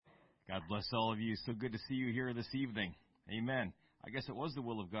God bless all of you. So good to see you here this evening. Amen. I guess it was the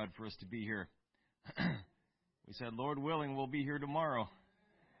will of God for us to be here. We said, Lord willing, we'll be here tomorrow.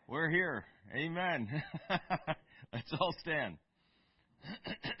 We're here. Amen. Let's all stand.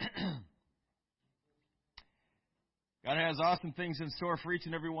 God has awesome things in store for each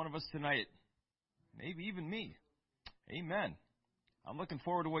and every one of us tonight. Maybe even me. Amen. I'm looking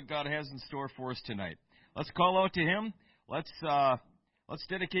forward to what God has in store for us tonight. Let's call out to Him. Let's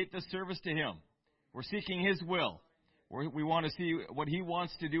dedicate this service to Him. We're seeking His will. We want to see what He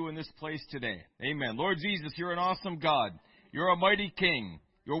wants to do in this place today. Amen. Lord Jesus, You're an awesome God. You're a mighty King.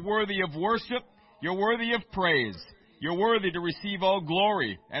 You're worthy of worship. You're worthy of praise. You're worthy to receive all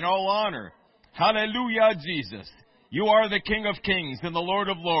glory and all honor. Hallelujah, Jesus. You are the King of kings and the Lord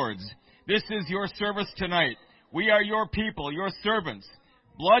of lords. This is Your service tonight. We are Your people, Your servants,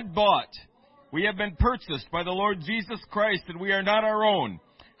 blood bought. We have been purchased by the Lord Jesus Christ, and we are not our own.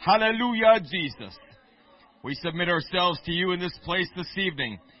 Hallelujah, Jesus. We submit ourselves to You in this place this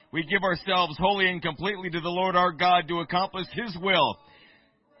evening. We give ourselves wholly and completely to the Lord our God to accomplish His will,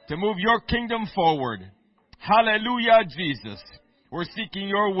 to move Your kingdom forward. Hallelujah, Jesus. We're seeking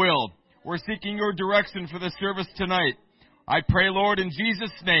Your will. We're seeking Your direction for the service tonight. I pray, Lord, in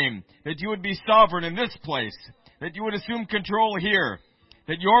Jesus' name, that You would be sovereign in this place, that You would assume control here,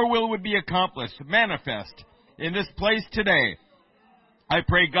 that Your will would be accomplished, manifest in this place today. I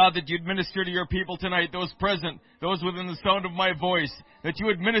pray, God, that You'd minister to Your people tonight, those present, those within the sound of my voice, that You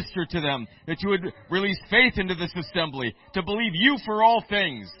would minister to them, that You would release faith into this assembly, to believe You for all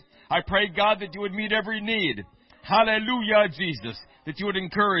things. I pray, God, that You would meet every need. Hallelujah, Jesus, that You would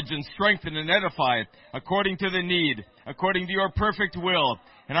encourage and strengthen and edify according to the need, according to Your perfect will.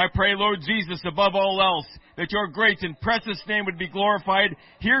 And I pray, Lord Jesus, above all else, that Your great and precious name would be glorified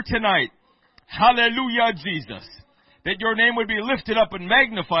here tonight. Hallelujah, Jesus. That Your name would be lifted up and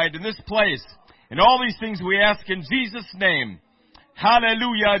magnified in this place. And all these things we ask in Jesus' name.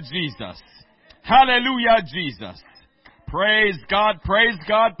 Hallelujah, Jesus. Hallelujah, Jesus. Praise God, praise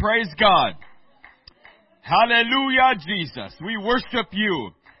God, praise God. Hallelujah, Jesus. We worship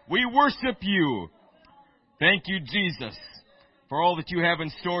You. We worship You. Thank You, Jesus, for all that You have in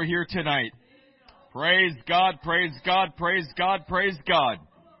store here tonight. Praise God, praise God, praise God, praise God.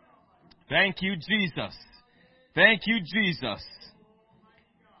 Thank You, Jesus. Thank You, Jesus.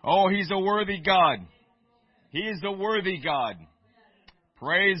 Oh, He's a worthy God. He is a worthy God.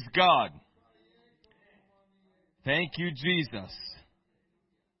 Praise God. Thank You, Jesus.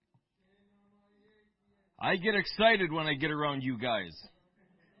 I get excited when I get around you guys.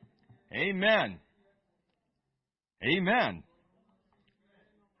 Amen. Amen.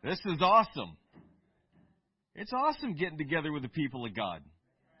 This is awesome. It's awesome getting together with the people of God.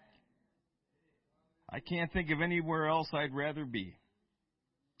 I can't think of anywhere else I'd rather be.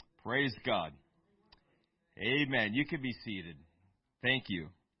 Praise God. Amen. You can be seated. Thank you.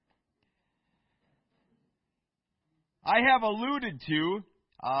 I have alluded to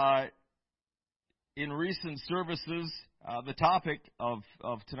in recent services the topic of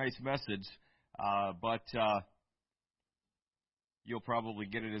tonight's message, but you'll probably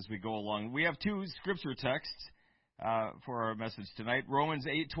get it as we go along. We have two scripture texts for our message tonight. Romans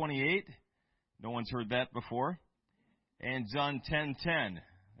 8:28. No one's heard that before. And John 10:10.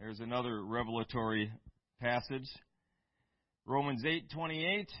 There's another revelatory passage. Romans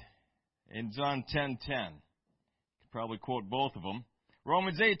 8:28 and John 10:10. Could probably quote both of them.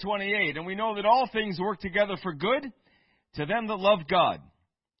 Romans 8:28. And we know that all things work together for good to them that love God,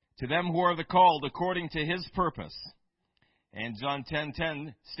 to them who are the called according to His purpose. And John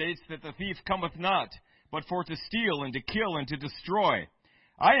 10:10 states that the thief cometh not, but for to steal and to kill and to destroy.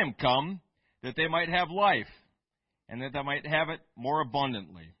 I am come that they might have life, and that they might have it more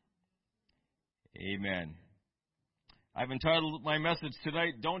abundantly. Amen. I've entitled my message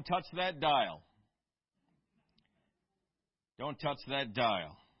tonight, Don't Touch That Dial. Don't touch that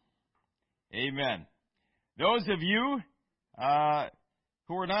dial. Amen. Those of you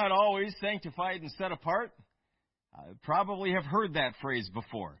who are not always sanctified and set apart probably have heard that phrase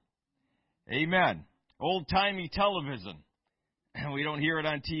before. Amen. Old-timey television. We don't hear it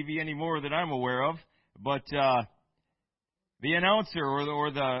on TV anymore that I'm aware of, but the announcer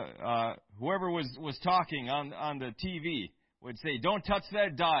or the whoever was talking on the TV would say, "Don't touch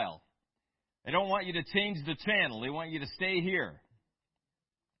that dial. They don't want you to change the channel. They want you to stay here."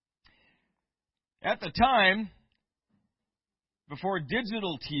 At the time, before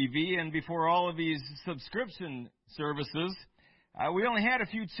digital TV and before all of these subscription services, we only had a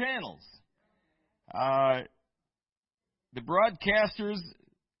few channels. The broadcasters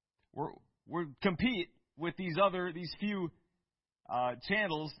would compete with these few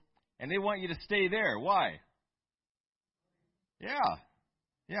channels And they want you to stay there. Why? Yeah,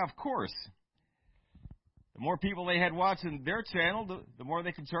 of course. The more people they had watching their channel, the more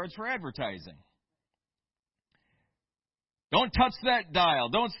they could charge for advertising. Don't touch that dial.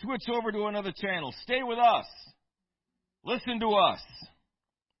 Don't switch over to another channel. Stay with us. Listen to us.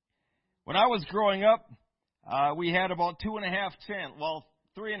 When I was growing up, we had about 3.5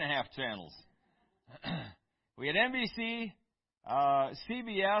 channels. We had NBC,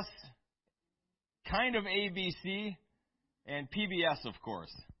 CBS, kind of ABC, and PBS, of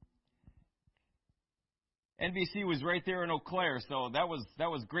course. NBC was right there in Eau Claire, so that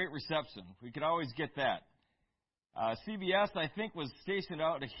was great reception. We could always get that. CBS, I think, was stationed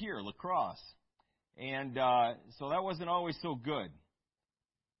out here, La Crosse, and so that wasn't always so good.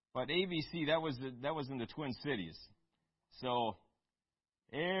 But ABC, that was in the Twin Cities, so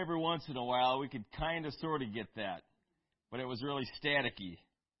every once in a while we could kind of sort of get that, but it was really staticky.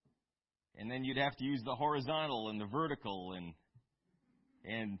 And then you'd have to use the horizontal and the vertical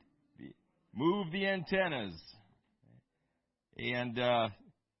and move the antennas. And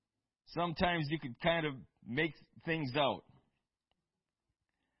sometimes you could kind of make things out.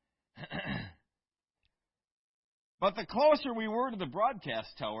 But the closer we were to the broadcast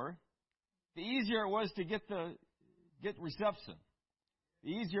tower, the easier it was to get reception. The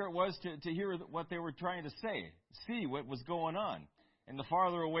easier it was to hear what they were trying to say, see what was going on. And the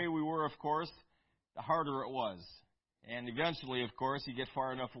farther away we were, of course, the harder it was. And eventually, of course, you get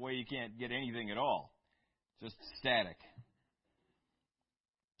far enough away you can't get anything at all. Just static.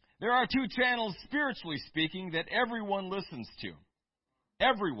 There are 2 channels, spiritually speaking, that everyone listens to.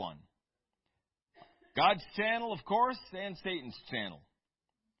 Everyone. God's channel, of course, and Satan's channel.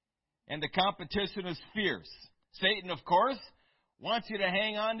 And the competition is fierce. Satan, of course, wants you to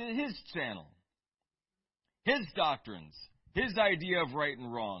hang on to his channel, his doctrines, his idea of right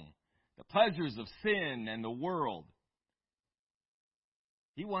and wrong, the pleasures of sin and the world.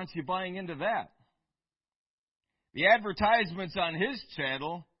 He wants you buying into that. The advertisements on his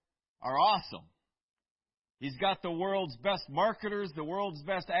channel are awesome. He's got the world's best marketers, the world's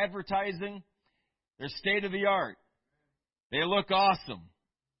best advertising. They're state of the art. They look awesome.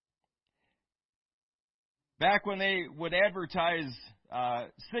 Back when they would advertise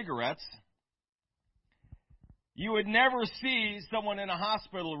cigarettes, you would never see someone in a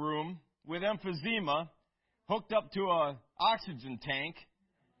hospital room with emphysema hooked up to an oxygen tank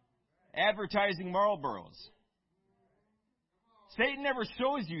advertising Marlboros. Satan never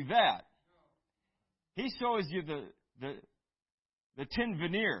shows you that. He shows you the tin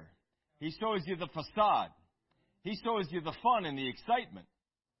veneer. He shows you the facade. He shows you the fun and the excitement.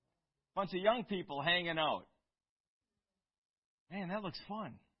 Bunch of young people hanging out. Man, that looks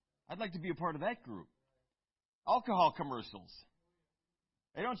fun. I'd like to be a part of that group. Alcohol commercials.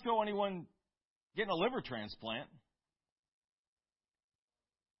 They don't show anyone getting a liver transplant.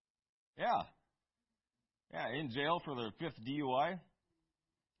 Yeah, in jail for their 5th DUI.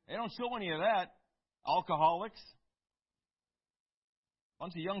 They don't show any of that. Alcoholics.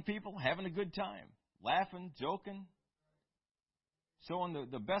 Bunch of young people having a good time. Laughing, joking. Showing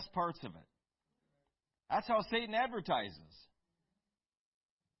the best parts of it. That's how Satan advertises.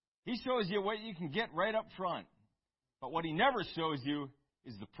 He shows you what you can get right up front. But what he never shows you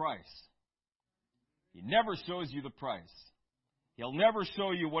is the price. He never shows you the price. He'll never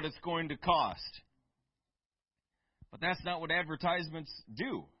show you what it's going to cost. But that's not what advertisements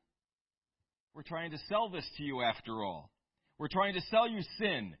do. We're trying to sell this to you after all. We're trying to sell you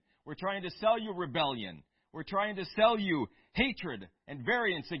sin. We're trying to sell you rebellion. We're trying to sell you hatred and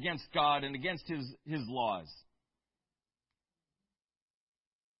variance against God and against His laws.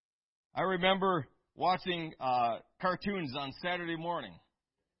 I remember watching cartoons on Saturday morning.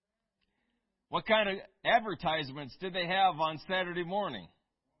 What kind of advertisements did they have on Saturday morning?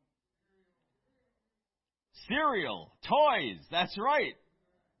 Cereal, toys, that's right.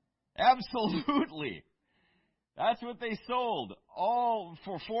 Absolutely. That's what they sold, all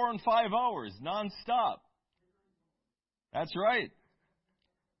for 4 and 5 hours, nonstop. That's right.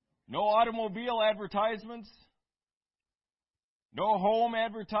 No automobile advertisements. No home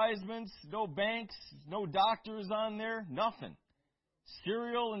advertisements, no banks, no doctors on there, nothing.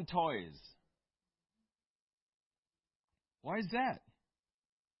 Cereal and toys. Why is that?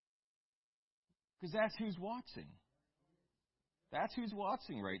 Because that's who's watching. That's who's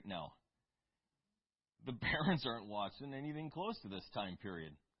watching right now. The parents aren't watching anything close to this time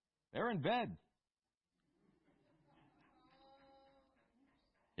period. They're in bed.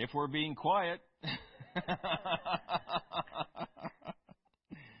 If we're being quiet.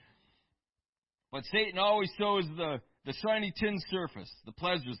 But Satan always shows the shiny tin surface, the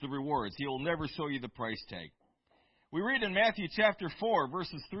pleasures, the rewards. He will never show you the price tag. We read in Matthew chapter 4,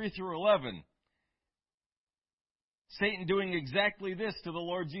 verses 3 through 11, Satan doing exactly this to the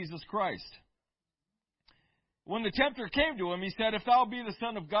Lord Jesus Christ. When the tempter came to him, he said, "If thou be the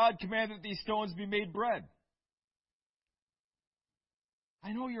Son of God, command that these stones be made bread."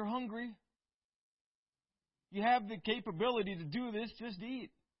 I know you're hungry. You have the capability to do this. Just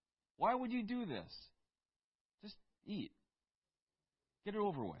eat. Why would you do this? Just eat. Get it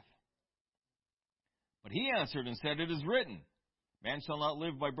over with. But he answered and said, "It is written, Man shall not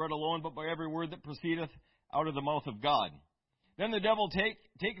live by bread alone, but by every word that proceedeth out of the mouth of God." Then the devil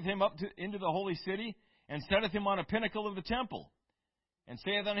taketh him up into the holy city, and setteth him on a pinnacle of the temple, and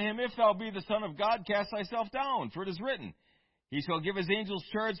saith unto him, "If thou be the Son of God, cast thyself down, for it is written, He shall give his angels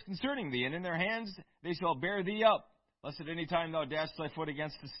charge concerning thee, and in their hands they shall bear thee up, lest at any time thou dash thy foot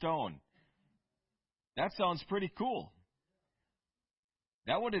against a stone." That sounds pretty cool.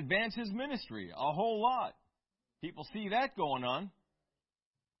 That would advance his ministry a whole lot. People see that going on.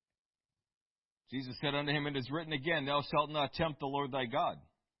 Jesus said unto him, "It is written again, Thou shalt not tempt the Lord thy God."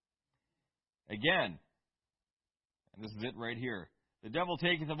 Again, and this is it right here, "The devil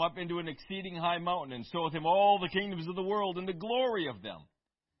taketh him up into an exceeding high mountain, and showeth him all the kingdoms of the world, and the glory of them."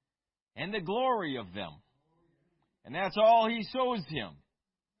 And the glory of them. And that's all he shows him.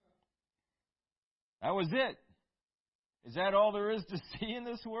 That was it. Is that all there is to see in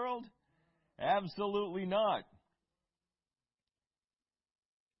this world? Absolutely not.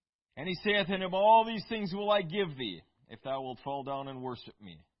 "And he saith unto him, All these things will I give thee, if thou wilt fall down and worship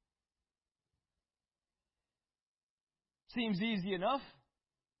me." Seems easy enough.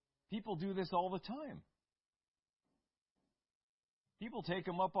 People do this all the time. People take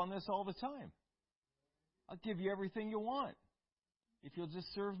them up on this all the time. "I'll give you everything you want if you'll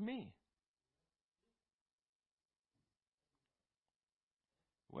just serve me."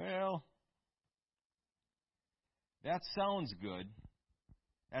 Well, that sounds good.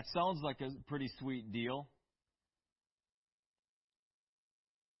 That sounds like a pretty sweet deal.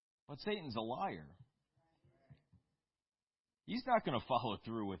 But Satan's a liar. He's not going to follow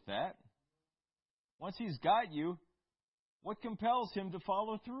through with that. Once he's got you, what compels him to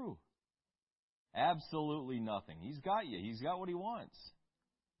follow through? Absolutely nothing. He's got you. He's got what he wants.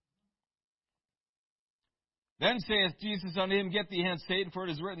 "Then saith Jesus unto him, Get thee hence, Satan, for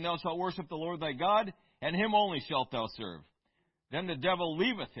it is written, Thou shalt worship the Lord thy God, and him only shalt thou serve. Then the devil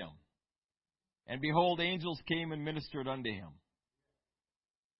leaveth him. And behold, angels came and ministered unto him."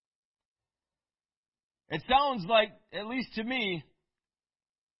 It sounds like, at least to me,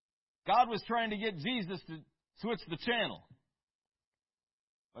 God was trying to get Jesus to switch the channel.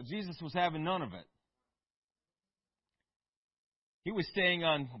 But Jesus was having none of it. He was staying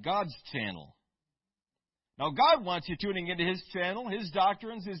on God's channel. Now, God wants you tuning into His channel, His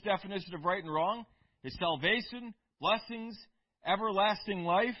doctrines, His definition of right and wrong, His salvation, blessings, everlasting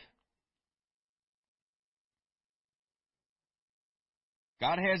life.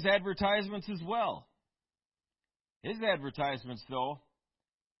 God has advertisements as well. His advertisements, though,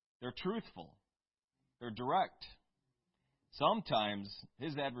 they're truthful. They're direct. Sometimes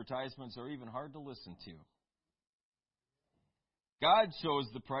His advertisements are even hard to listen to. God shows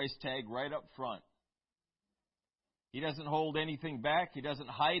the price tag right up front. He doesn't hold anything back. He doesn't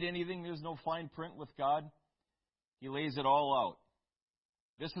hide anything. There's no fine print with God. He lays it all out.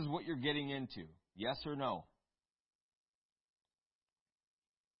 This is what you're getting into. Yes or no?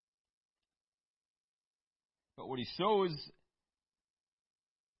 But what He shows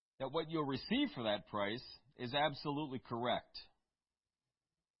that what you'll receive for that price is absolutely correct.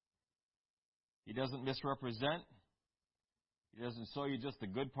 He doesn't misrepresent. He doesn't show you just the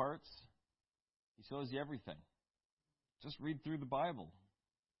good parts. He shows you everything. Just read through the Bible.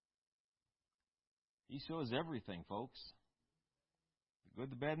 He shows everything, folks. The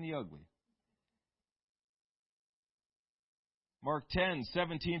good, the bad, and the ugly. Mark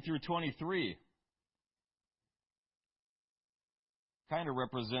 10:17 through 23 kind of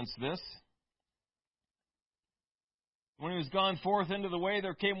represents this. "When he was gone forth into the way,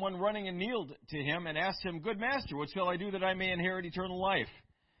 there came one running and kneeled to him and asked him, Good master, what shall I do that I may inherit eternal life?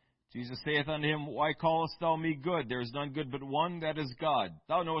 Jesus saith unto him, Why callest thou me good? There is none good but one, that is God.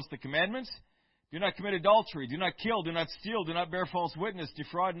 Thou knowest the commandments. Do not commit adultery. Do not kill. Do not steal. Do not bear false witness.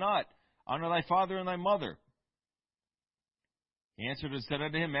 Defraud not. Honor thy father and thy mother. He answered and said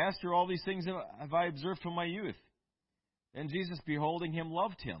unto him, Master, all these things have I observed from my youth. Then Jesus, beholding him,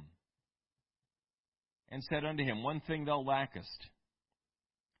 loved him, and said unto him, One thing thou lackest.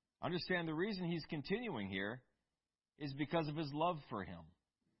 Understand, the reason he's continuing here is because of his love for him.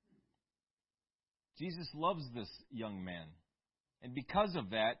 Jesus loves this young man. And because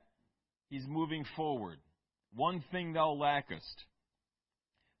of that, he's moving forward. One thing thou lackest.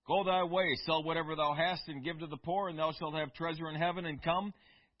 Go thy way, sell whatever thou hast, and give to the poor, and thou shalt have treasure in heaven. And come,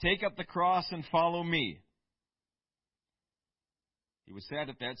 take up the cross, and follow me. He was sad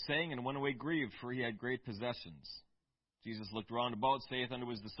at that saying, and went away grieved, for he had great possessions. Jesus looked round about, saith unto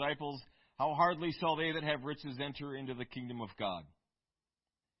his disciples, How hardly shall they that have riches enter into the kingdom of God?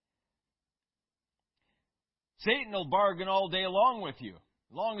 Satan will bargain all day long with you,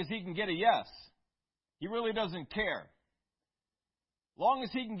 as long as he can get a yes. He really doesn't care. As long as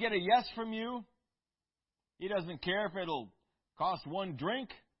he can get a yes from you, he doesn't care if it'll cost one drink,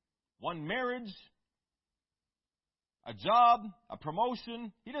 one marriage, a job, a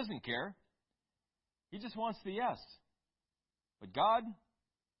promotion. He doesn't care. He just wants the yes. But God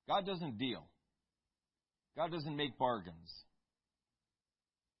doesn't deal. God doesn't make bargains.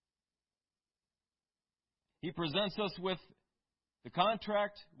 He presents us with the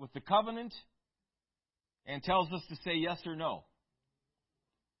contract, with the covenant, and tells us to say yes or no.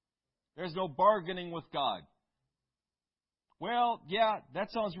 There's no bargaining with God. Well, yeah,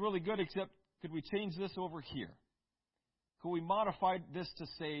 that sounds really good, except could we change this over here? Could we modify this to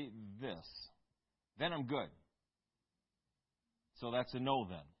say this? Then I'm good. So that's a no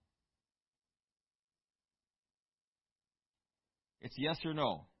then. It's yes or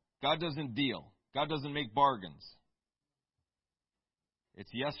no. God doesn't deal. God doesn't make bargains. It's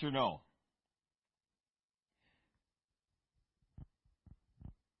yes or no.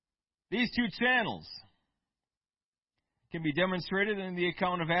 These two channels can be demonstrated in the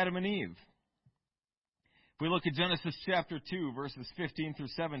account of Adam and Eve. If we look at Genesis chapter 2, verses 15 through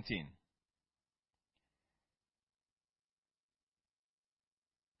 17.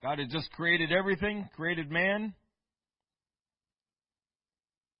 God had just created everything, created man.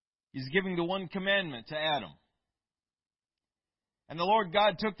 He's giving the one commandment to Adam. And the Lord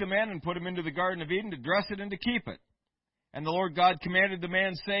God took the man and put him into the Garden of Eden to dress it and to keep it. And the Lord God commanded the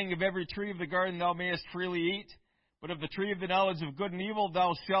man, saying, Of every tree of the garden thou mayest freely eat, but of the tree of the knowledge of good and evil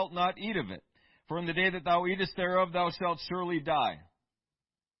thou shalt not eat of it. For in the day that thou eatest thereof thou shalt surely die.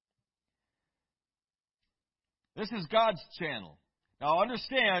 This is God's channel. Now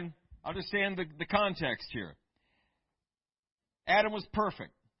understand the context here. Adam was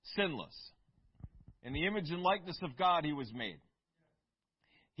perfect, sinless. In the image and likeness of God he was made.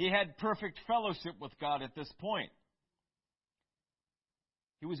 He had perfect fellowship with God at this point.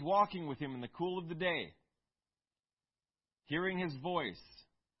 He was walking with Him in the cool of the day, hearing His voice,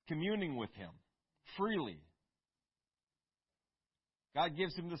 communing with Him freely. God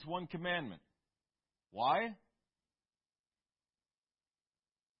gives him this one commandment. Why?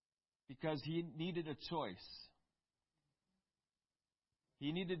 Because he needed a choice.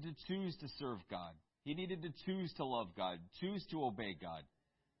 He needed to choose to serve God. He needed to choose to love God, choose to obey God.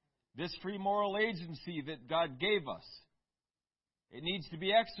 This free moral agency that God gave us, it needs to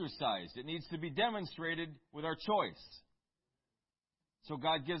be exercised. It needs to be demonstrated with our choice. So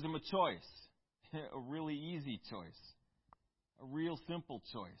God gives him a choice, a really easy choice, a real simple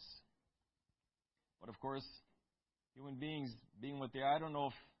choice. But of course, human beings being what they are, I don't know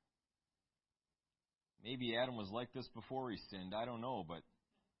if maybe Adam was like this before he sinned. I don't know, but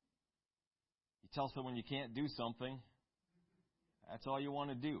you tell someone you can't do something, that's all you want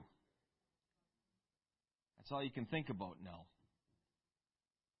to do. That's all you can think about now.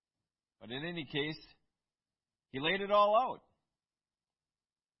 But in any case, he laid it all out.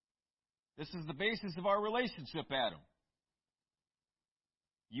 This is the basis of our relationship, Adam.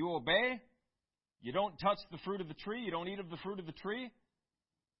 You obey, you don't touch the fruit of the tree, you don't eat of the fruit of the tree,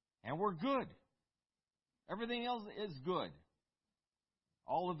 and we're good. Everything else is good.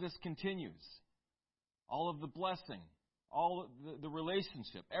 All of this continues. All of the blessing, all of the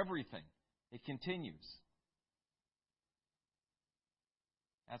relationship, everything, it continues.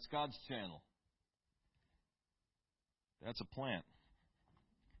 That's God's channel. That's a plant.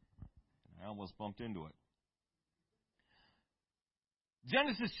 I almost bumped into it.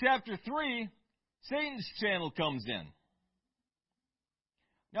 Genesis chapter 3, Satan's channel comes in.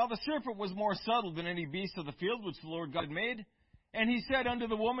 Now the serpent was more subtle than any beast of the field which the Lord God made. And he said unto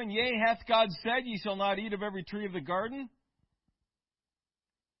the woman, Yea, hath God said, Ye shall not eat of every tree of the garden?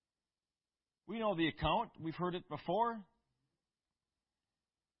 We know the account. We've heard it before.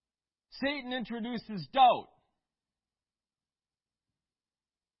 Satan introduces doubt.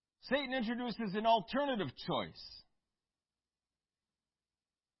 Satan introduces an alternative choice.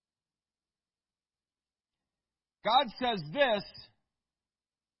 God says this,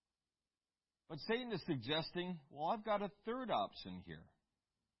 but Satan is suggesting, well, I've got a third option here.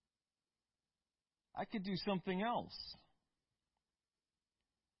 I could do something else.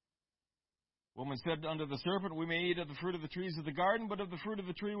 Woman said unto the serpent, We may eat of the fruit of the trees of the garden, but of the fruit of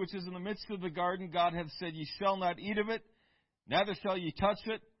the tree which is in the midst of the garden, God hath said, Ye shall not eat of it, neither shall ye touch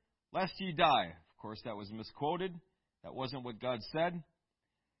it, lest ye die. Of course, that was misquoted. That wasn't what God said.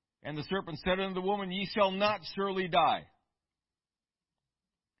 And the serpent said unto the woman, Ye shall not surely die.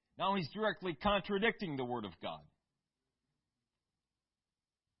 Now he's directly contradicting the Word of God.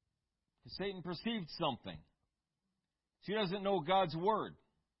 Satan perceived something. She doesn't know God's Word.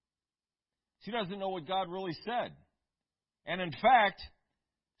 She doesn't know what God really said. And in fact,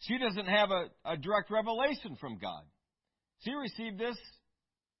 she doesn't have a direct revelation from God. She received this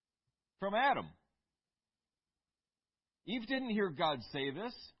from Adam. Eve didn't hear God say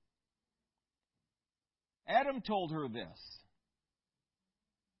this. Adam told her this.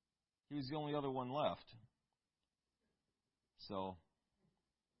 He was the only other one left. So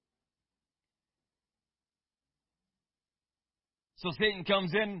Satan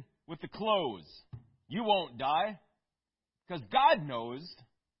comes in with the clothes. You won't die. Because God knows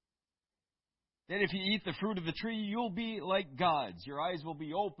that if you eat the fruit of the tree, you'll be like gods. Your eyes will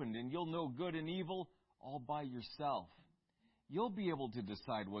be opened and you'll know good and evil all by yourself. You'll be able to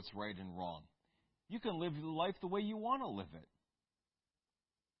decide what's right and wrong. You can live life the way you want to live it.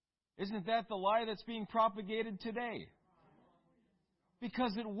 Isn't that the lie that's being propagated today?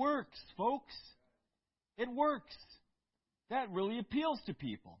 Because it works, folks. It works. That really appeals to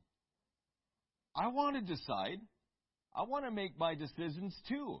people. I want to decide. I want to make my decisions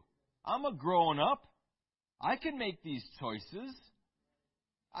too. I'm a grown-up. I can make these choices.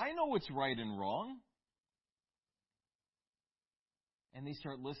 I know what's right and wrong. And they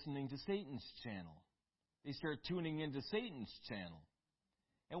start listening to Satan's channel. They start tuning into Satan's channel.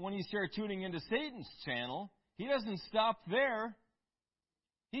 And when you start tuning into Satan's channel, he doesn't stop there.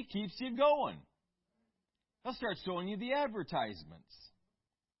 He keeps you going. He'll start showing you the advertisements.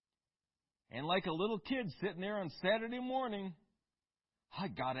 And like a little kid sitting there on Saturday morning, I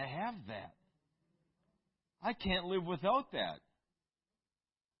gotta have that. I can't live without that.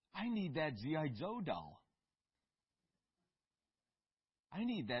 I need that G.I. Joe doll. I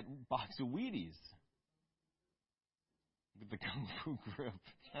need that box of Wheaties. With the Kung Fu grip.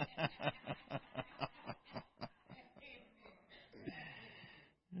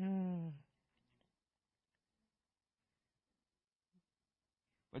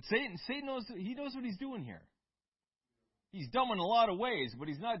 But Satan knows, he knows what he's doing here. He's dumb in a lot of ways, but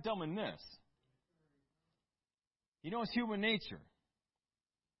he's not dumb in this. He knows human nature.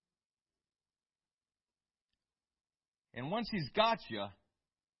 And once he's got you,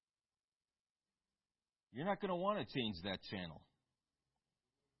 you're not going to want to change that channel.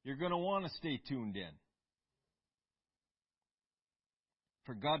 You're going to want to stay tuned in.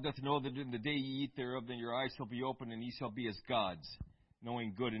 For God doth know that in the day ye eat thereof, then your eyes shall be opened, and ye shall be as gods,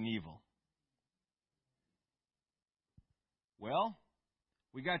 knowing good and evil. Well,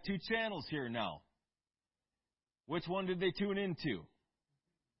 we got two channels here now. Which one did they tune into?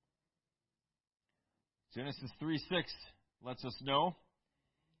 Genesis 3:6 lets us know.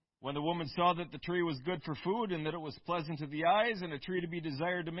 When the woman saw that the tree was good for food, and that it was pleasant to the eyes, and a tree to be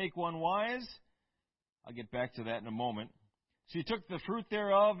desired to make one wise. I'll get back to that in a moment. She took the fruit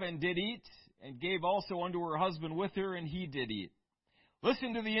thereof, and did eat, and gave also unto her husband with her, and he did eat.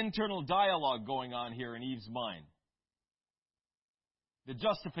 Listen to the internal dialogue going on here in Eve's mind. The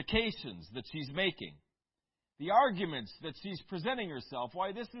justifications that she's making. The arguments that she's presenting herself,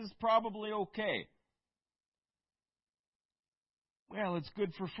 why this is probably okay. Well, it's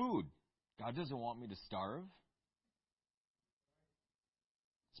good for food. God doesn't want me to starve.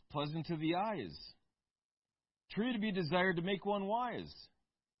 It's pleasant to the eyes. Tree to be desired to make one wise.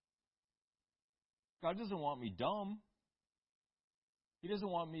 God doesn't want me dumb. He doesn't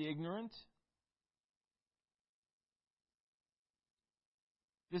want me ignorant.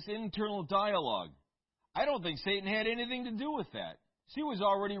 This internal dialogue. I don't think Satan had anything to do with that. She was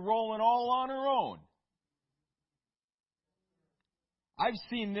already rolling all on her own. I've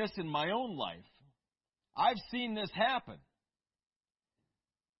seen this in my own life. I've seen this happen.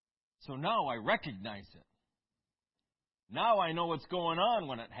 So now I recognize it. Now I know what's going on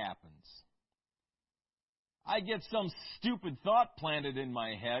when it happens. I get some stupid thought planted in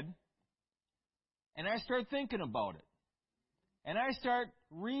my head, and I start thinking about it. And I start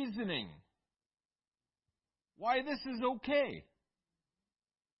reasoning why this is okay.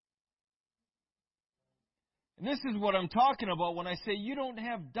 And this is what I'm talking about when I say you don't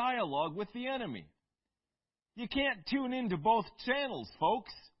have dialogue with the enemy. You can't tune into both channels,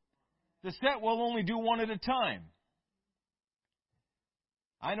 folks. The set will only do one at a time.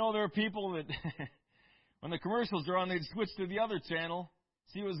 I know there are people that When the commercials are on, they'd switch to the other channel,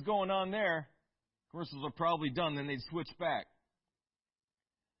 see what's going on there. Commercials are probably done, then they'd switch back.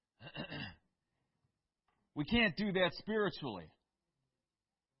 We can't do that spiritually.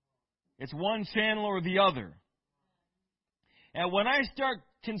 It's one channel or the other. And when I start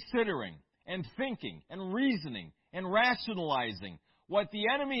considering and thinking and reasoning and rationalizing what the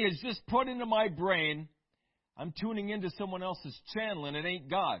enemy has just put into my brain, I'm tuning into someone else's channel and it ain't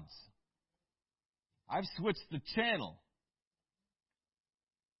God's. I've switched the channel.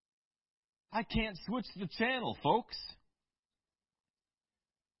 I can't switch the channel, folks.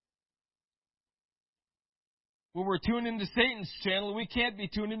 When we're tuned into Satan's channel, we can't be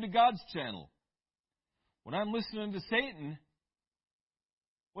tuned into God's channel. When I'm listening to Satan,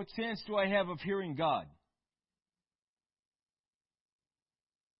 what chance do I have of hearing God?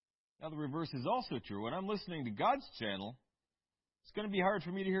 Now, the reverse is also true. When I'm listening to God's channel, it's going to be hard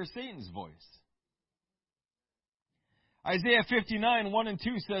for me to hear Satan's voice. Isaiah 59, 1 and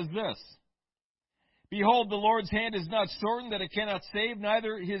 2 says this, Behold, the Lord's hand is not shortened that it cannot save,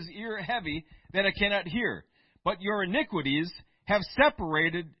 neither his ear heavy that it cannot hear. But your iniquities have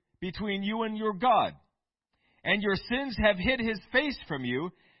separated between you and your God, and your sins have hid his face from you,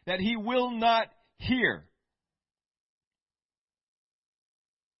 that he will not hear.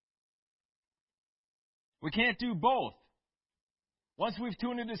 We can't do both. Once we've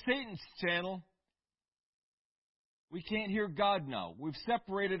tuned into Satan's channel, we can't hear God now. We've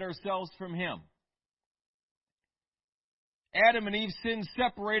separated ourselves from him. Adam and Eve's sin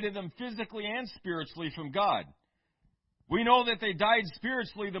separated them physically and spiritually from God. We know that they died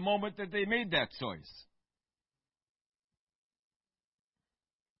spiritually the moment that they made that choice.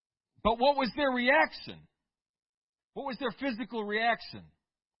 But what was their reaction? What was their physical reaction?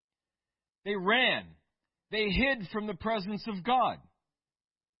 They ran. They hid from the presence of God.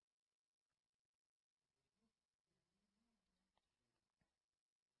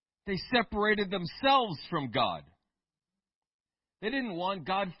 They separated themselves from God. They didn't want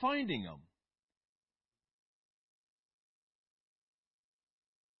God finding them.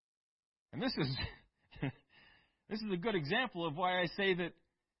 And this is a good example of why I say that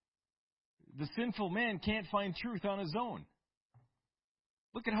the sinful man can't find truth on his own.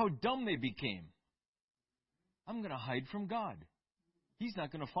 Look at how dumb they became. I'm going to hide from God. He's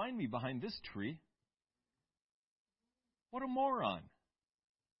not going to find me behind this tree. What a moron.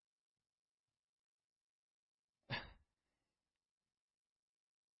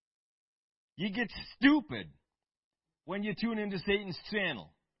 You get stupid when you tune into Satan's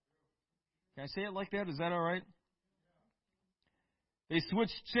channel. Can I say it like that? Is that all right? They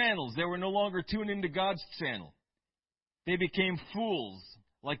switched channels. They were no longer tuned into God's channel. They became fools,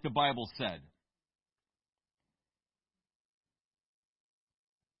 like the Bible said.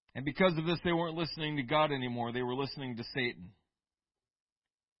 And because of this, they weren't listening to God anymore. They were listening to Satan.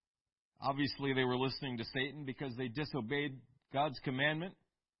 Obviously, they were listening to Satan because they disobeyed God's commandment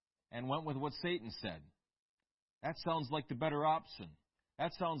and went with what Satan said. That sounds like the better option.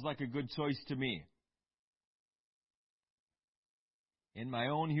 That sounds like a good choice to me. In my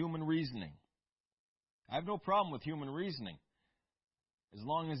own human reasoning. I have no problem with human reasoning, as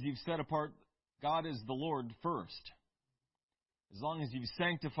long as you've set apart God as the Lord first. As long as you've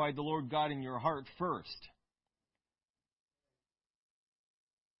sanctified the Lord God in your heart first.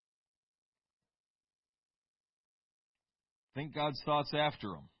 Think God's thoughts after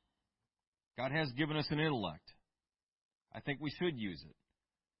Him. God has given us an intellect. I think we should use it.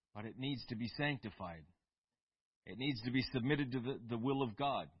 But it needs to be sanctified. It needs to be submitted to the will of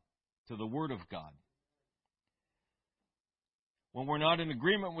God, to the Word of God. When we're not in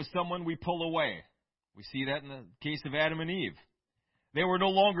agreement with someone, we pull away. We see that in the case of Adam and Eve. They were no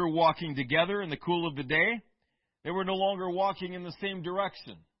longer walking together in the cool of the day. They were no longer walking in the same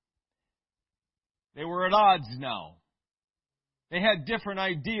direction. They were at odds now. They had different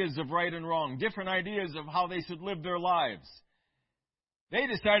ideas of right and wrong, different ideas of how they should live their lives. They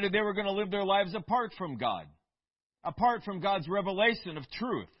decided they were going to live their lives apart from God, apart from God's revelation of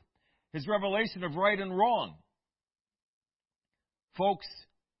truth, His revelation of right and wrong. Folks,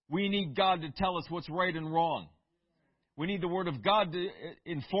 we need God to tell us what's right and wrong. We need the Word of God to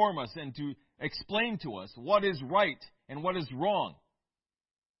inform us and to explain to us what is right and what is wrong.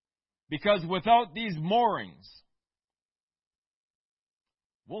 Because without these moorings,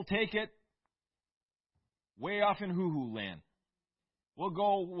 we'll take it way off in hoo-hoo land. We'll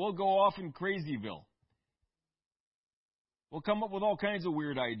go off in Crazyville. We'll come up with all kinds of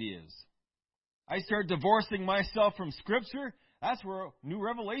weird ideas. I start divorcing myself from Scripture. That's where new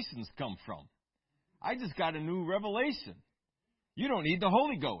revelations come from. I just got a new revelation. You don't need the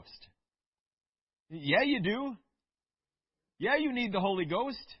Holy Ghost. Yeah, you do. Yeah, you need the Holy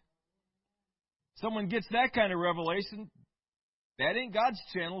Ghost. Someone gets that kind of revelation, that ain't God's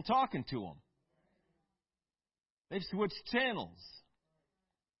channel talking to them. They've switched channels.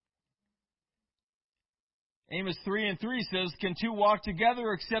 Amos 3:3 says, "Can two walk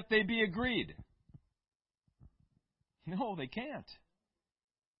together except they be agreed?" No, they can't.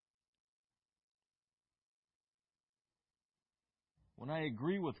 When I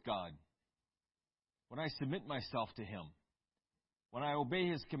agree with God, when I submit myself to Him, when I obey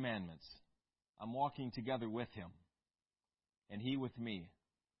His commandments, I'm walking together with Him, and He with me.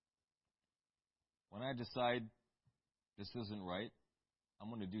 When I decide this isn't right, I'm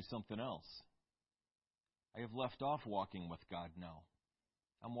going to do something else. I have left off walking with God now.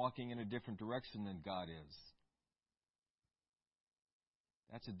 I'm walking in a different direction than God is.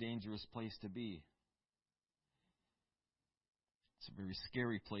 That's a dangerous place to be. It's a very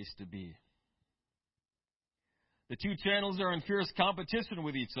scary place to be. The two channels are in fierce competition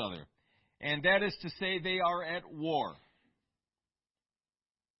with each other, and that is to say they are at war.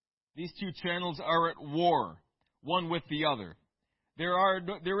 These two channels are at war, one with the other.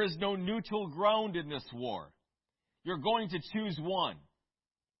 There is no neutral ground in this war. You're going to choose one.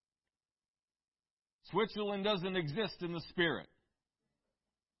 Switzerland doesn't exist in the Spirit.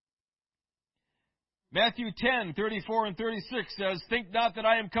 Matthew 10:34 and 36 says, "Think not that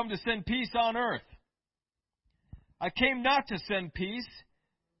I am come to send peace on earth. I came not to send peace,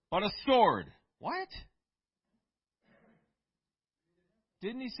 but a sword." What?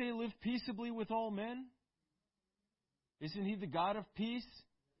 Didn't He say live peaceably with all men? Isn't He the God of peace?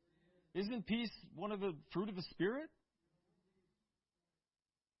 Isn't peace one of the fruit of the Spirit?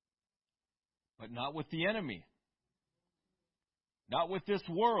 But not with the enemy. Not with this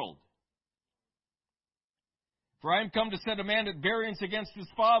world. "For I am come to set a man at variance against his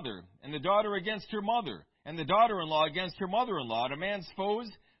father, and the daughter against her mother, and the daughter-in-law against her mother-in-law. And a man's foes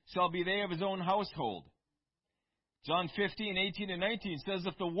shall be they of his own household." John 15:18 and 19 says,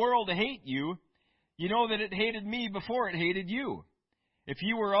 "If the world hate you, you know that it hated me before it hated you. If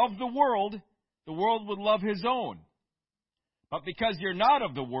you were of the world would love his own. But because you're not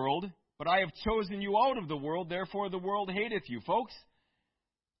of the world, but I have chosen you out of the world, therefore the world hateth you." Folks,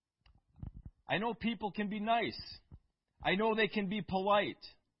 I know people can be nice. I know they can be polite.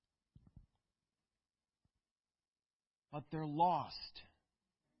 But they're lost.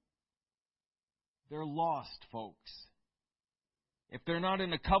 They're lost, folks. If they're not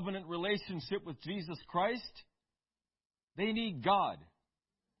in a covenant relationship with Jesus Christ, they need God.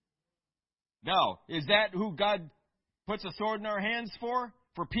 Now, is that who God puts a sword in our hands for?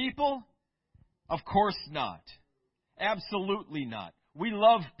 For people? Of course not. Absolutely not. We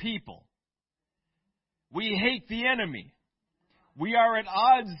love people. We hate the enemy. We are at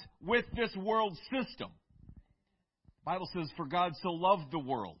odds with this world system. The Bible says, "For God so loved the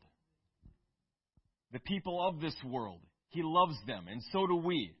world," the people of this world. He loves them, and so do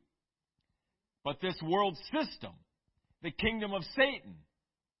we. But this world system, the kingdom of Satan,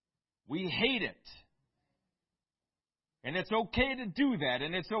 we hate it. And it's okay to do that,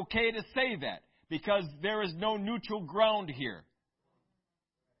 and it's okay to say that, because there is no neutral ground here.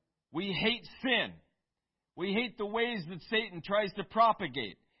 We hate sin. We hate the ways that Satan tries to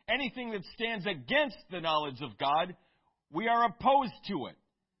propagate. Anything that stands against the knowledge of God, we are opposed to it.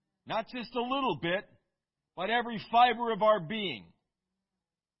 Not just a little bit, but every fiber of our being.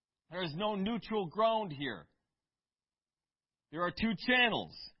 There is no neutral ground here. There are two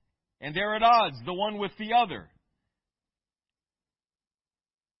channels, and they're at odds, the one with the other.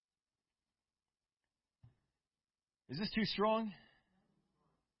 Is this too strong?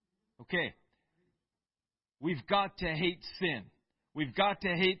 Okay. We've got to hate sin. We've got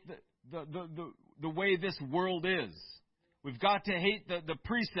to hate the way this world is. We've got to hate the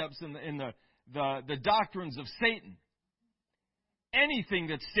precepts and the doctrines of Satan. Anything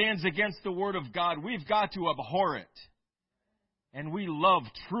that stands against the Word of God, we've got to abhor it. And we love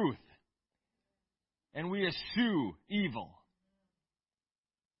truth. And we eschew evil.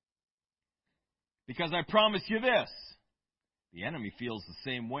 Because I promise you this, the enemy feels the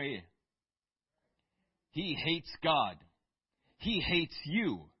same way. He hates God. He hates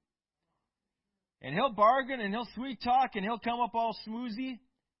you. And he'll bargain and he'll sweet talk and he'll come up all smoozy.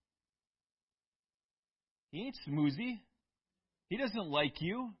 He ain't smoozy. He doesn't like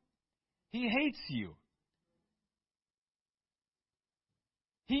you. He hates you.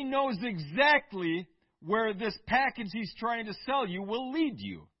 He knows exactly where this package he's trying to sell you will lead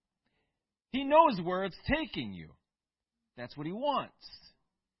you. He knows where it's taking you. That's what he wants.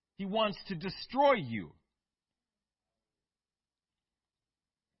 He wants to destroy you.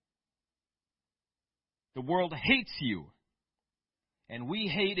 The world hates you, and we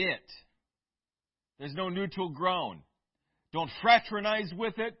hate it. There's no neutral ground. Don't fraternize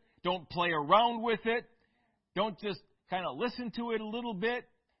with it. Don't play around with it. Don't just kind of listen to it a little bit.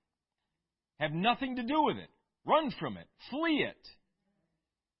 Have nothing to do with it. Run from it. Flee it.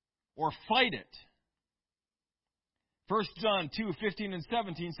 Or fight it. 1 John 2:15 and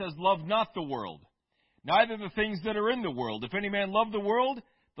 17 says, "Love not the world, neither the things that are in the world. If any man love the world,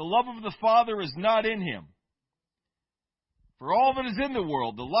 the love of the Father is not in him. For all that is in the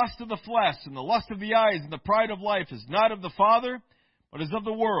world, the lust of the flesh and the lust of the eyes and the pride of life is not of the Father, but is of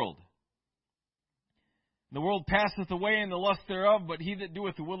the world. And the world passeth away and the lust thereof, but he that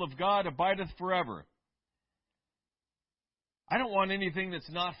doeth the will of God abideth forever." I don't want anything that's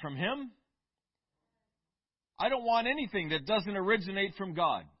not from Him. I don't want anything that doesn't originate from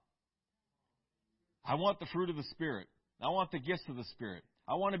God. I want the fruit of the Spirit. I want the gifts of the Spirit.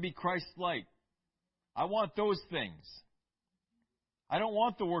 I want to be Christ-like. I want those things. I don't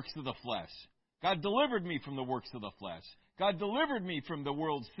want the works of the flesh. God delivered me from the works of the flesh. God delivered me from the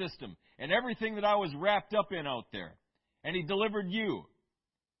world system and everything that I was wrapped up in out there. And He delivered you.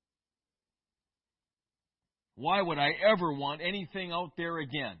 Why would I ever want anything out there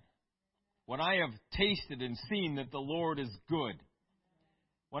again? When I have tasted and seen that the Lord is good.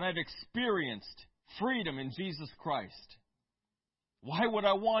 When I've experienced freedom in Jesus Christ. Why would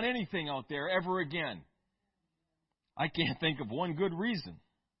I want anything out there ever again? I can't think of one good reason.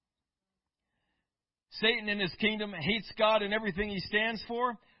 Satan in his kingdom hates God and everything he stands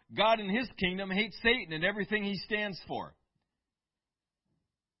for. God in His kingdom hates Satan and everything he stands for.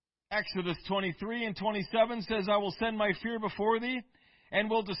 Exodus 23 and 27 says, "I will send my fear before thee, and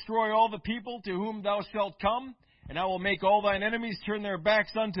will destroy all the people to whom thou shalt come, and I will make all thine enemies turn their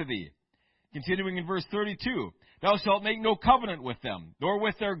backs unto thee." Continuing in verse 32, "Thou shalt make no covenant with them, nor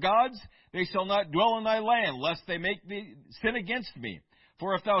with their gods. They shall not dwell in thy land, lest they make thee sin against me.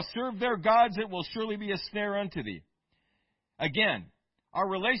 For if thou serve their gods, it will surely be a snare unto thee." Again, our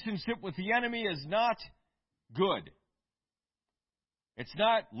relationship with the enemy is not good. It's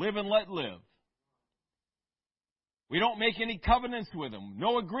not live and let live. We don't make any covenants with Him,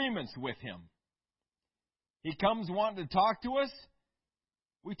 no agreements with Him. He comes wanting to talk to us,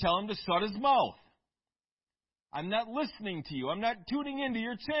 we tell Him to shut His mouth. I'm not listening to you. I'm not tuning into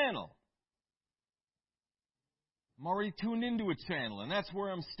your channel. I'm already tuned into a channel, and that's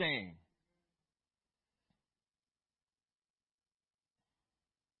where I'm staying.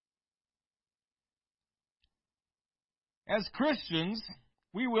 As Christians,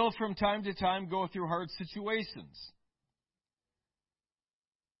 we will from time to time go through hard situations.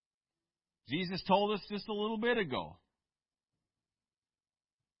 Jesus told us just a little bit ago,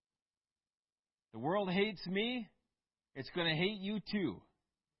 the world hates me, it's going to hate you too.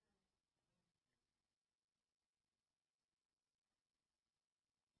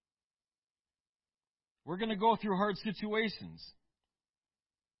 We're going to go through hard situations.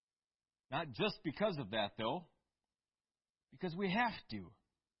 Not just because of that, though. Because we have to.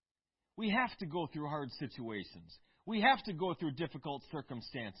 We have to go through hard situations. We have to go through difficult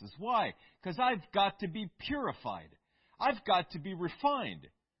circumstances. Why? Because I've got to be purified. I've got to be refined.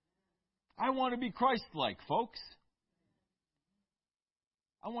 I want to be Christ-like, folks.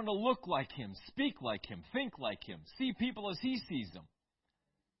 I want to look like Him, speak like Him, think like Him, see people as He sees them.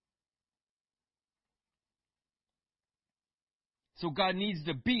 So God needs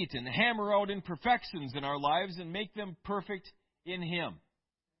to beat and hammer out imperfections in our lives and make them perfect in Him.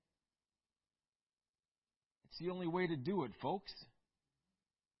 It's the only way to do it, folks.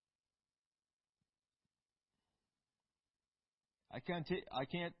 I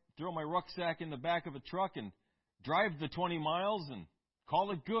can't throw my rucksack in the back of a truck and drive the 20 miles and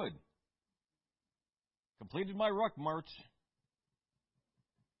call it good. Completed my ruck march.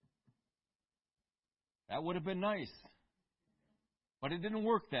 That would have been nice. But it didn't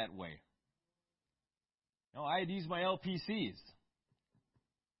work that way. No, I had to use my LPCs.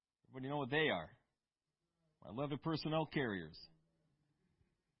 Everybody know what they are. My leather personnel carriers.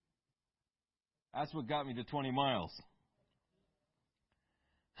 That's what got me to 20 miles.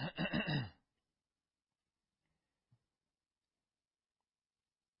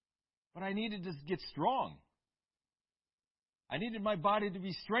 But I needed to get strong. I needed my body to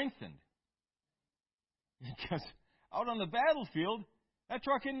be strengthened. Because out on the battlefield, that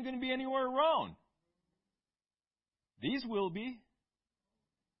truck isn't going to be anywhere around. These will be.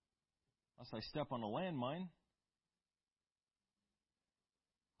 Unless I step on a landmine.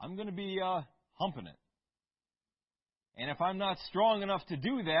 I'm going to be humping it. And if I'm not strong enough to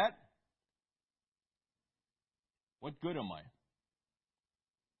do that, what good am I?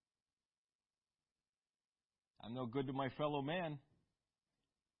 I'm no good to my fellow man.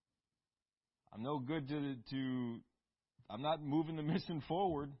 I'm no good I'm not moving the mission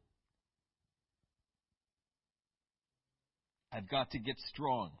forward. I've got to get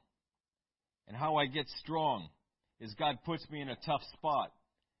strong. And how I get strong is God puts me in a tough spot,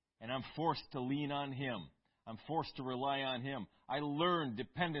 and I'm forced to lean on Him. I'm forced to rely on Him. I learn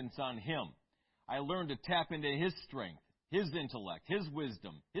dependence on Him. I learn to tap into His strength, His intellect, His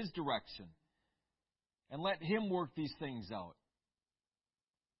wisdom, His direction, and let Him work these things out.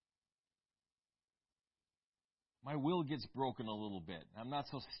 My will gets broken a little bit. I'm not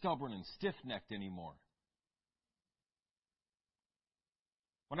so stubborn and stiff-necked anymore.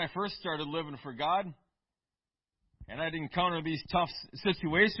 When I first started living for God, and I'd encounter these tough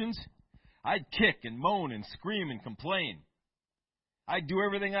situations, I'd kick and moan and scream and complain. I'd do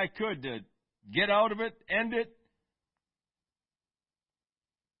everything I could to get out of it, end it.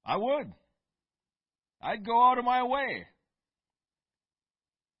 I would. I'd go out of my way.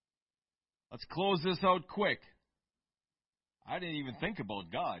 Let's close this out quick. I didn't even think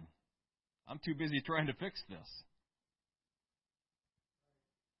about God. I'm too busy trying to fix this.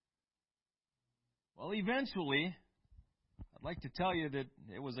 Well, eventually, I'd like to tell you that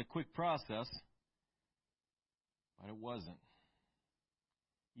it was a quick process, but it wasn't.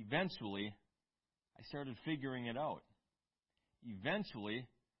 Eventually, I started figuring it out. Eventually,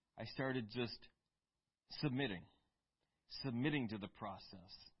 I started just submitting to the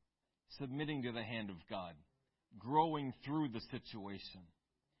process, submitting to the hand of God, growing through the situation,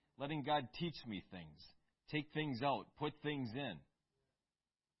 letting God teach me things, take things out, put things in.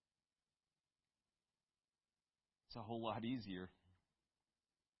 It's a whole lot easier,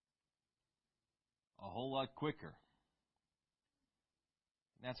 a whole lot quicker.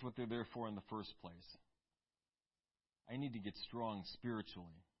 And that's what they're there for in the first place. I need to get strong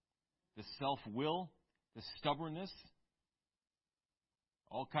spiritually. The self-will, the stubbornness,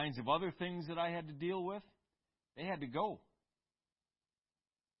 all kinds of other things that I had to deal with, they had to go.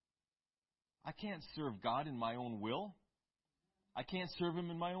 I can't serve God in my own will. I can't serve Him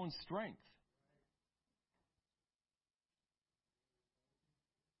in my own strength.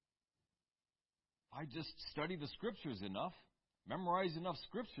 I just study the Scriptures enough, memorize enough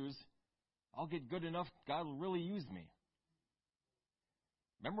Scriptures, I'll get good enough, God will really use me.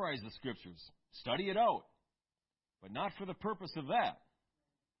 Memorize the Scriptures, study it out, but not for the purpose of that.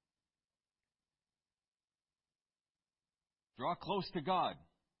 Draw close to God.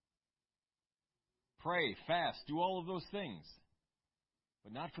 Pray, fast, do all of those things,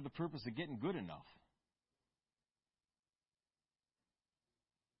 but not for the purpose of getting good enough.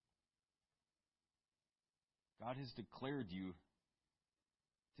 God has declared you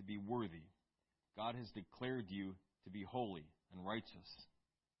to be worthy. God has declared you to be holy and righteous.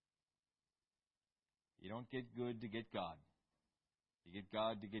 You don't get good to get God. You get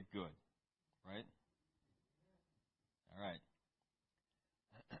God to get good. Right? All right.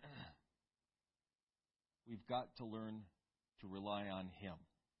 We've got to learn to rely on Him.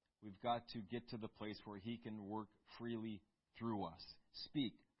 We've got to get to the place where He can work freely through us,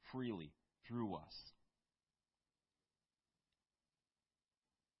 speak freely through us.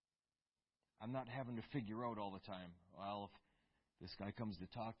 I'm not having to figure out all the time, well, if this guy comes to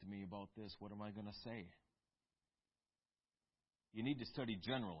talk to me about this, what am I going to say? You need to study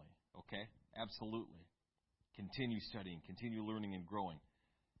generally, okay? Absolutely. Continue studying, continue learning and growing.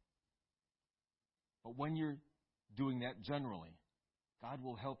 But when you're doing that generally, God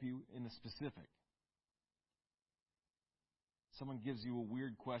will help you in the specific. Someone gives you a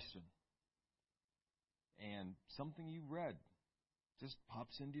weird question, and something you read just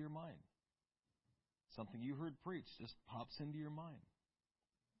pops into your mind. Something you heard preached just pops into your mind.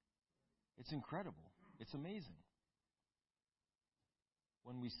 It's incredible. It's amazing.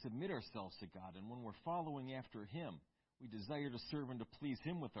 When we submit ourselves to God and when we're following after Him, we desire to serve and to please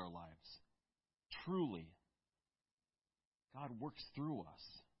Him with our lives. Truly, God works through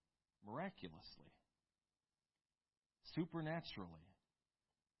us miraculously, supernaturally.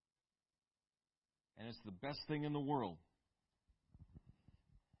 And it's the best thing in the world.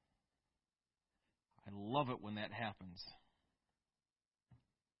 I love it when that happens.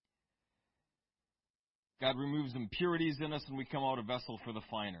 God removes impurities in us and we come out a vessel for the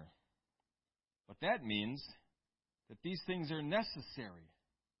finer. But that means that these things are necessary.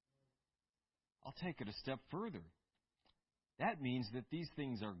 I'll take it a step further. That means that these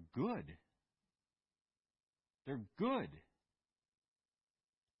things are good. They're good.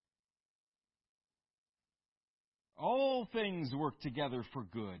 All things work together for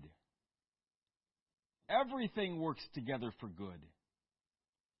good. Everything works together for good.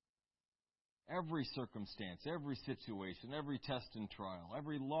 Every circumstance, every situation, every test and trial,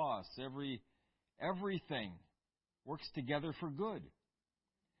 every loss, everything works together for good.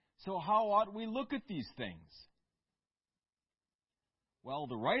 So how ought we look at these things? Well,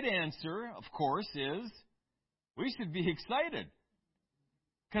 the right answer, of course, is we should be excited.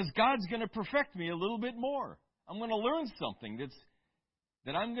 Because God's going to perfect me a little bit more. I'm going to learn something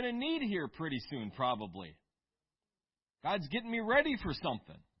that I'm going to need here pretty soon, probably. God's getting me ready for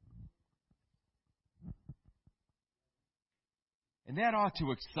something. And that ought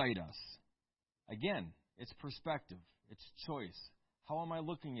to excite us. Again, it's perspective. It's choice. How am I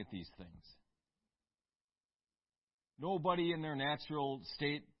looking at these things? Nobody in their natural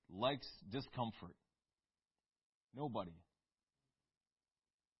state likes discomfort. Nobody.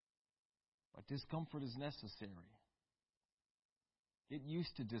 But discomfort is necessary. Get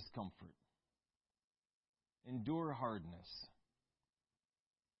used to discomfort. Endure hardness.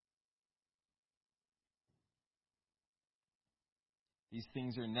 These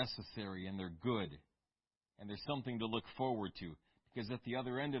things are necessary and they're good. And there's something to look forward to. Because at the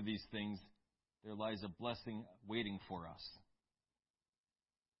other end of these things, there lies a blessing waiting for us.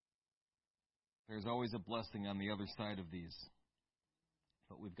 There's always a blessing on the other side of these.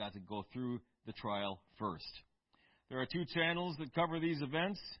 But we've got to go through the trial first. There are 2 channels that cover these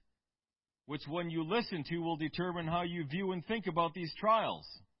events. Which one you listen to will determine how you view and think about these trials.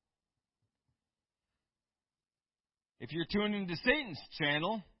 If you're tuned into Satan's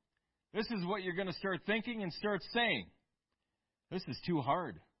channel, this is what you're going to start thinking and start saying. This is too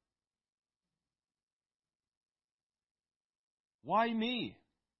hard. Why me?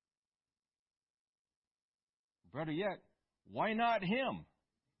 Better yet, why not him?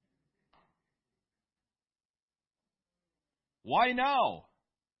 Why now?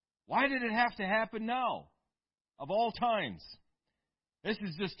 Why did it have to happen now? Of all times. This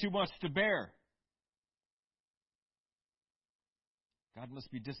is just too much to bear. God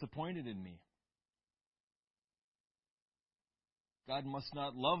must be disappointed in me. God must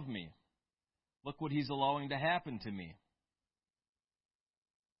not love me. Look what He's allowing to happen to me.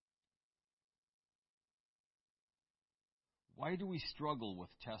 Why do we struggle with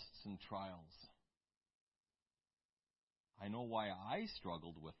tests and trials? I know why I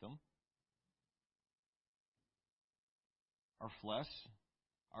struggled with them. Our flesh,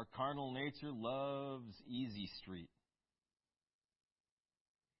 our carnal nature loves easy street.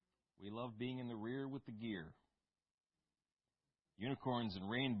 We love being in the rear with the gear. Unicorns and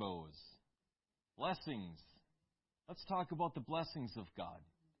rainbows. Blessings. Let's talk about the blessings of God.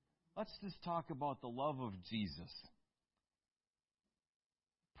 Let's just talk about the love of Jesus.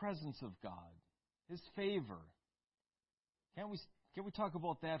 Presence of God. His favor. Can we talk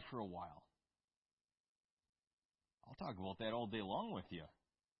about that for a while? I'll talk about that all day long with you.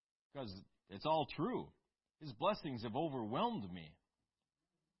 Because it's all true. His blessings have overwhelmed me.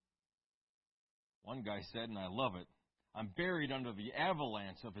 One guy said, and I love it, I'm buried under the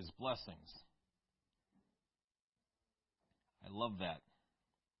avalanche of His blessings. I love that.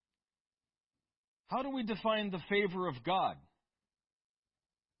 How do we define the favor of God?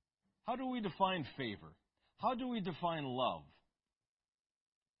 How do we define favor? How do we define love?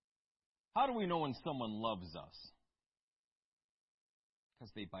 How do we know when someone loves us?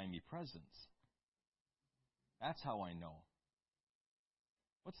 Because they buy me presents. That's how I know.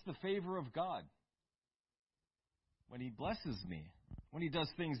 What's the favor of God? When He blesses me. When He does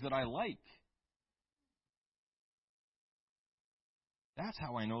things that I like. That's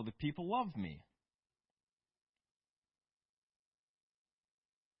how I know that people love me.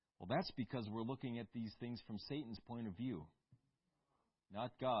 Well, that's because we're looking at these things from Satan's point of view,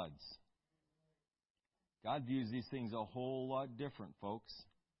 not God's. God views these things a whole lot different, folks.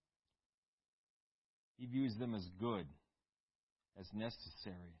 He views them as good, as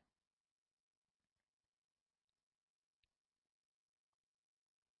necessary.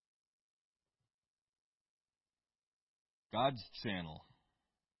 God's channel.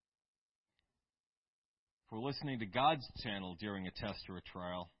 If we're listening to God's channel during a test or a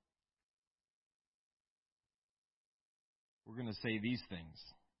trial, we're going to say these things.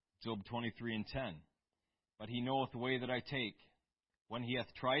 Job 23:10. But He knoweth the way that I take. When He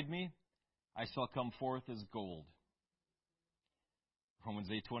hath tried me, I shall come forth as gold. Romans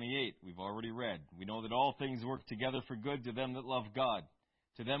 8:28, we've already read. We know that all things work together for good to them that love God,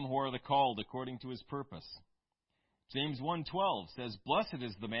 to them who are the called according to His purpose. James 1:12 says, Blessed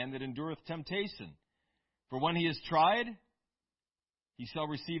is the man that endureth temptation, for when he is tried, he shall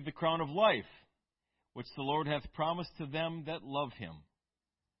receive the crown of life, which the Lord hath promised to them that love Him.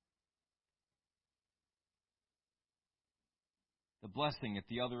 The blessing at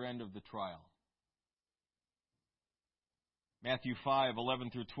the other end of the trial. Matthew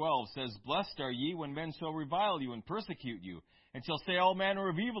 5:11 through 12 says, "Blessed are ye when men shall revile you and persecute you, and shall say all manner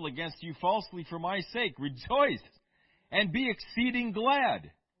of evil against you falsely for my sake. Rejoice and be exceeding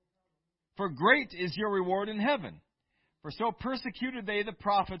glad, for great is your reward in heaven. For so persecuted they the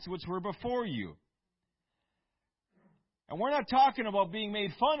prophets which were before you." And we're not talking about being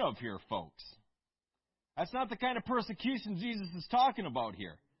made fun of here, folks. That's not the kind of persecution Jesus is talking about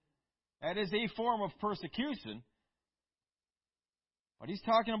here. That is a form of persecution, but he's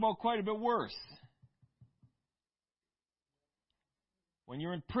talking about quite a bit worse. When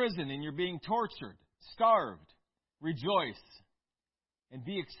you're in prison and you're being tortured, starved, rejoice and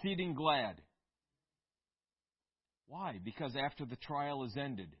be exceeding glad. Why? Because after the trial is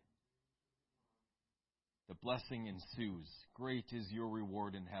ended, the blessing ensues. Great is your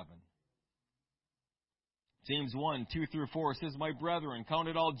reward in heaven. James 1:2 through 4 says, "My brethren, count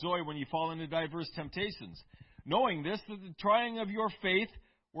it all joy when you fall into diverse temptations, knowing this, that the trying of your faith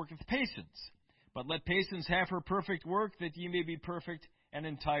worketh patience. But let patience have her perfect work, that ye may be perfect and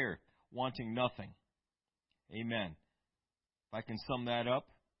entire, wanting nothing." Amen. If I can sum that up,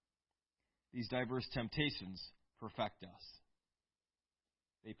 these diverse temptations perfect us.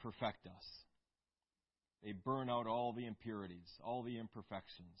 They perfect us. They burn out all the impurities, all the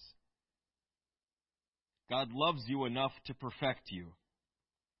imperfections. God loves you enough to perfect you.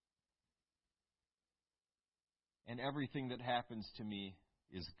 And everything that happens to me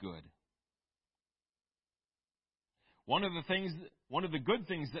is good. One of the good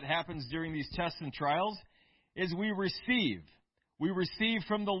things that happens during these tests and trials is we receive. We receive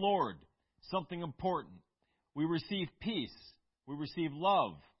from the Lord something important. We receive peace. We receive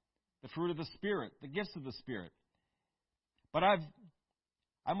love, the fruit of the Spirit, the gifts of the Spirit. But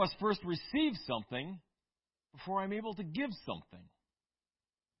I must first receive something before I'm able to give something.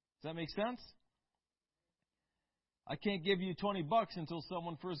 Does that make sense? I can't give you $20 until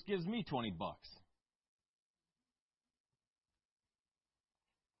someone first gives me $20.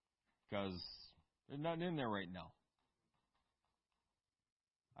 Because there's nothing in there right now.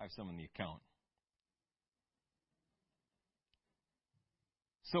 I have some in the account.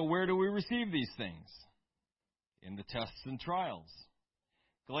 So where do we receive these things? In the tests and trials.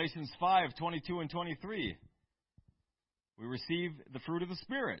 Galatians 5:22 and 23. We receive the fruit of the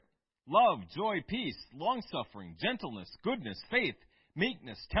Spirit: love, joy, peace, long-suffering, gentleness, goodness, faith,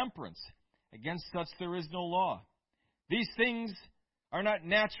 meekness, temperance. Against such there is no law. These things are not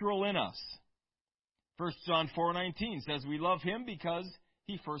natural in us. 1 John 4:19 says we love Him because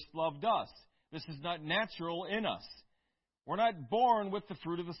He first loved us. This is not natural in us. We're not born with the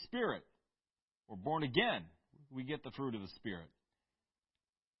fruit of the Spirit. We're born again. We get the fruit of the Spirit.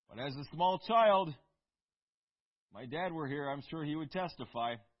 But as a small child, my dad were here, I'm sure he would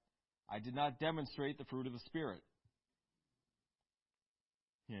testify, I did not demonstrate the fruit of the Spirit.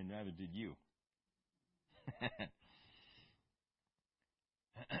 And neither did you.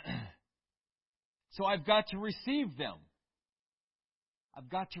 So I've got to receive them. I've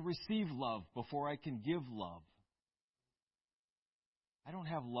got to receive love before I can give love. I don't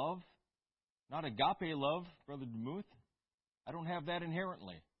have love, not agape love, Brother DeMuth. I don't have that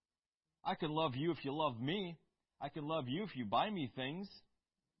inherently. I can love you if you love me. I can love you if you buy me things,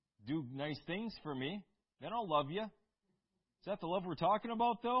 do nice things for me. Then I'll love you. Is that the love we're talking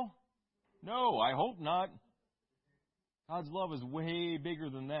about, though? No, I hope not. God's love is way bigger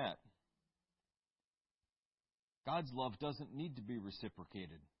than that. God's love doesn't need to be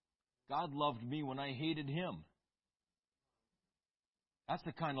reciprocated. God loved me when I hated Him. That's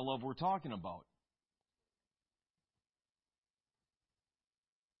the kind of love we're talking about.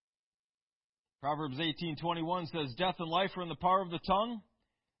 Proverbs 18:21 says, "Death and life are in the power of the tongue.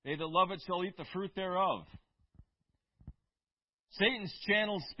 They that love it shall eat the fruit thereof." Satan's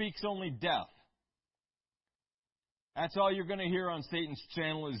channel speaks only death. That's all you're going to hear on Satan's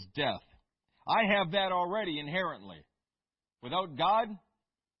channel is death. I have that already inherently. Without God,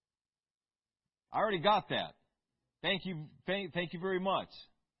 I already got that. Thank you very much.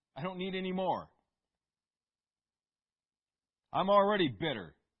 I don't need any more. I'm already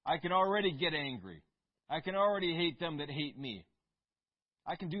bitter. I can already get angry. I can already hate them that hate me.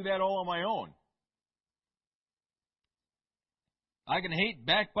 I can do that all on my own. I can hate,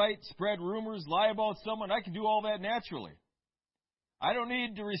 backbite, spread rumors, lie about someone. I can do all that naturally. I don't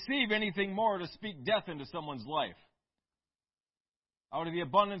need to receive anything more to speak death into someone's life. Out of the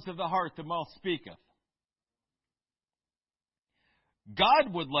abundance of the heart, the mouth speaketh.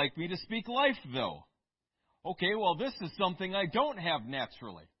 God would like me to speak life, though. Okay, well, this is something I don't have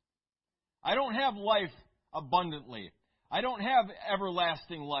naturally. I don't have life abundantly. I don't have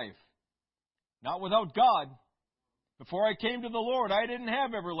everlasting life. Not without God. Before I came to the Lord, I didn't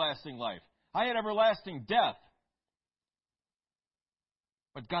have everlasting life. I had everlasting death.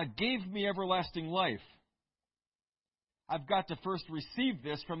 But God gave me everlasting life. I've got to first receive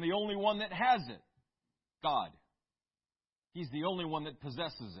this from the only one that has it, God. He's the only one that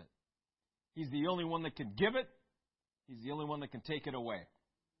possesses it. He's the only one that can give it. He's the only one that can take it away.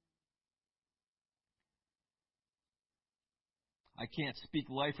 I can't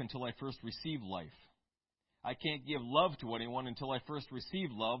speak life until I first receive life. I can't give love to anyone until I first receive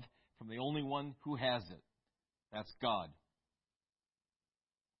love from the only one who has it. That's God.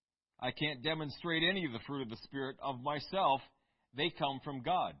 I can't demonstrate any of the fruit of the Spirit of myself. They come from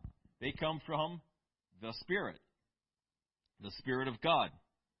God. They come from the Spirit of God.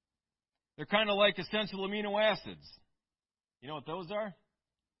 They're kind of like essential amino acids. You know what those are?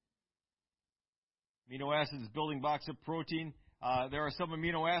 Amino acids, building blocks of protein. There are some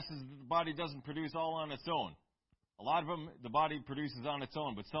amino acids that the body doesn't produce all on its own. A lot of them the body produces on its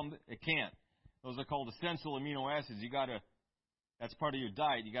own, but some it can't. Those are called essential amino acids. That's part of your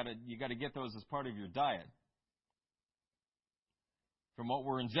diet. You got to get those as part of your diet from what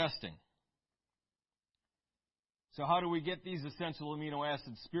we're ingesting. So how do we get these essential amino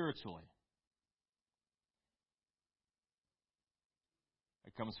acids spiritually?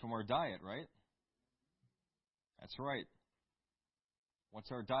 It comes from our diet, right? That's right.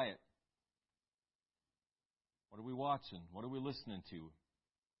 What's our diet? What are we watching? What are we listening to?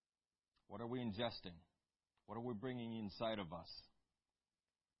 What are we ingesting? What are we bringing inside of us?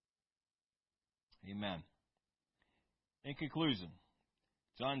 Amen. In conclusion,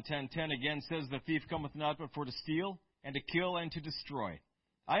 John 10:10 again says, "The thief cometh not but for to steal, and to kill, and to destroy.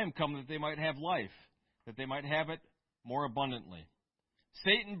 I am come that they might have life, that they might have it more abundantly."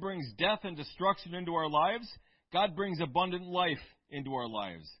 Satan brings death and destruction into our lives. God brings abundant life into our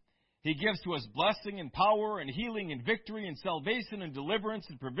lives. He gives to us blessing and power and healing and victory and salvation and deliverance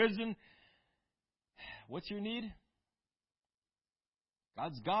and provision. What's your need?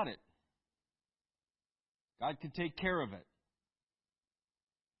 God's got it. God can take care of it.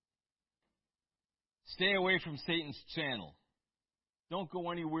 Stay away from Satan's channel. Don't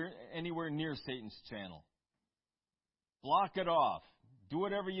go anywhere near Satan's channel. Block it off. Do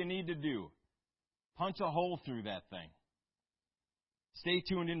whatever you need to do. Punch a hole through that thing. Stay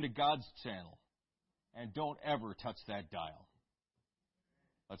tuned into God's channel. And don't ever touch that dial.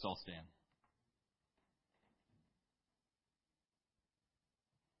 Let's all stand.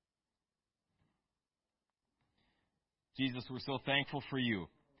 Jesus, we're so thankful for you.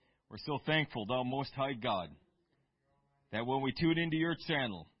 We're so thankful, thou Most High God, that when we tune into your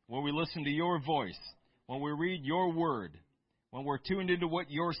channel, when we listen to your voice, when we read your word, when we're tuned into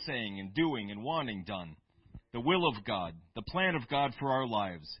what you're saying and doing and wanting done, the will of God, the plan of God for our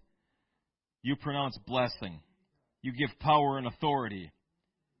lives, you pronounce blessing. You give power and authority.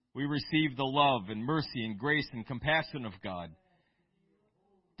 We receive the love and mercy and grace and compassion of God.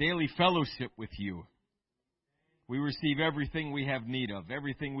 Daily fellowship with you. We receive everything we have need of,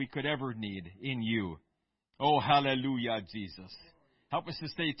 everything we could ever need in you. Oh, hallelujah, Jesus. Help us to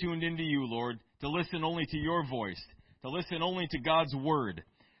stay tuned into you, Lord, to listen only to your voice, to listen only to God's word.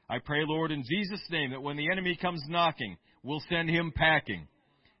 I pray, Lord, in Jesus' name, that when the enemy comes knocking, we'll send him packing.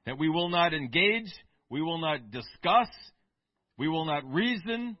 That we will not engage, we will not discuss, we will not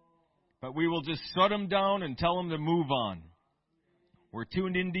reason, but we will just shut him down and tell him to move on. We're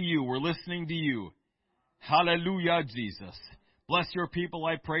tuned into you. We're listening to you. Hallelujah, Jesus. Bless your people,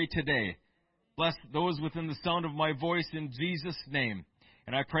 I pray, today. Bless those within the sound of my voice in Jesus' name.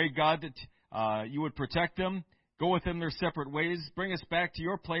 And I pray, God, that you would protect them, go with them their separate ways, bring us back to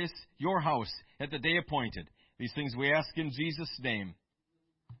your place, your house, at the day appointed. These things we ask in Jesus' name.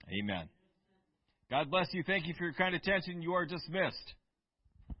 Amen. God bless you. Thank you for your kind attention. You are dismissed.